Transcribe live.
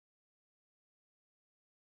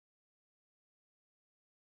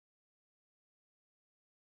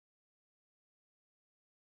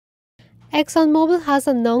Exxonmobil has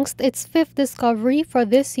announced its fifth discovery for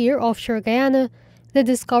this year offshore Guyana. The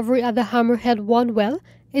discovery at the Hammerhead 1 well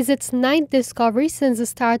is its ninth discovery since the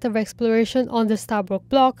start of exploration on the Stabroek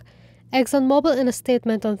Block. Exxonmobil, in a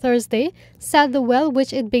statement on Thursday, said the well,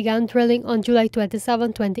 which it began drilling on July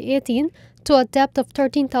 27, 2018, to a depth of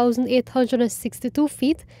 13,862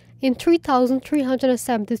 feet in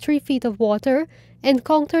 3,373 feet of water,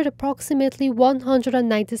 encountered approximately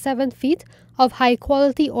 197 feet of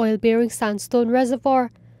high-quality oil-bearing sandstone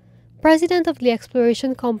reservoir. President of the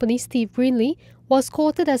exploration company Steve Greenlee was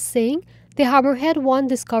quoted as saying, "The Hammerhead 1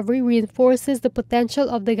 discovery reinforces the potential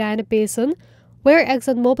of the Guyana Basin, where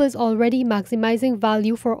ExxonMobil is already maximizing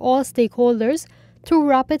value for all stakeholders through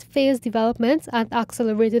rapid phase developments and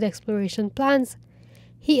accelerated exploration plans."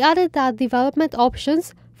 He added that development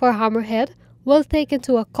options for Hammerhead will take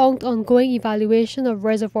into account ongoing evaluation of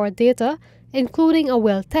reservoir data, including a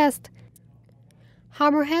well test.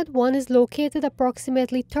 Hammerhead 1 is located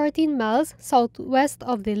approximately 13 miles southwest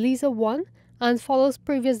of the Liza 1 and follows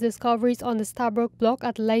previous discoveries on the Stabroek Block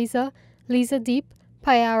at Liza, Liza Deep,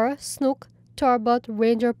 Payara, Snook, Turbot,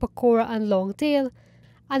 Ranger, Pacora, and Longtail.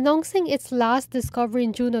 Announcing its last discovery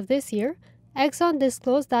in June of this year, Exxon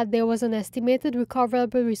disclosed that there was an estimated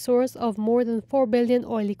recoverable resource of more than 4 billion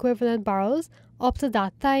oil equivalent barrels up to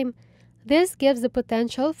that time. This gives the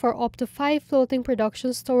potential for up to 5 floating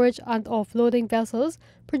production storage and offloading vessels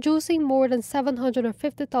producing more than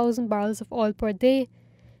 750,000 barrels of oil per day.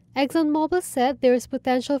 ExxonMobil said there is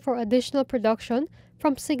potential for additional production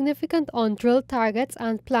from significant undrilled targets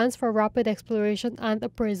and plans for rapid exploration and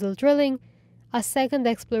appraisal drilling. A second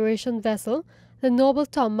exploration vessel, the Noble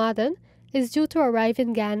Tom Madden, is due to arrive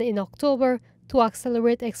in Guyana in October to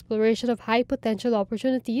accelerate exploration of high-potential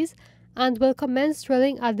opportunities and will commence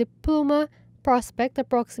drilling at the Pluma prospect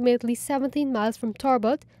approximately 17 miles from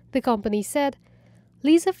Turbot, the company said.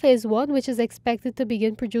 Liza Phase 1, which is expected to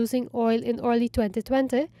begin producing oil in early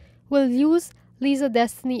 2020, will use Liza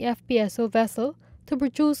Destiny FPSO vessel to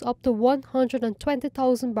produce up to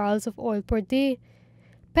 120,000 barrels of oil per day.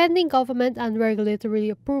 Pending government and regulatory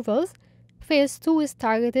approvals, Phase 2 is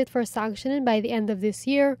targeted for sanctioning by the end of this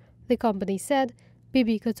year, the company said.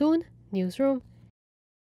 BB Katoon, Newsroom.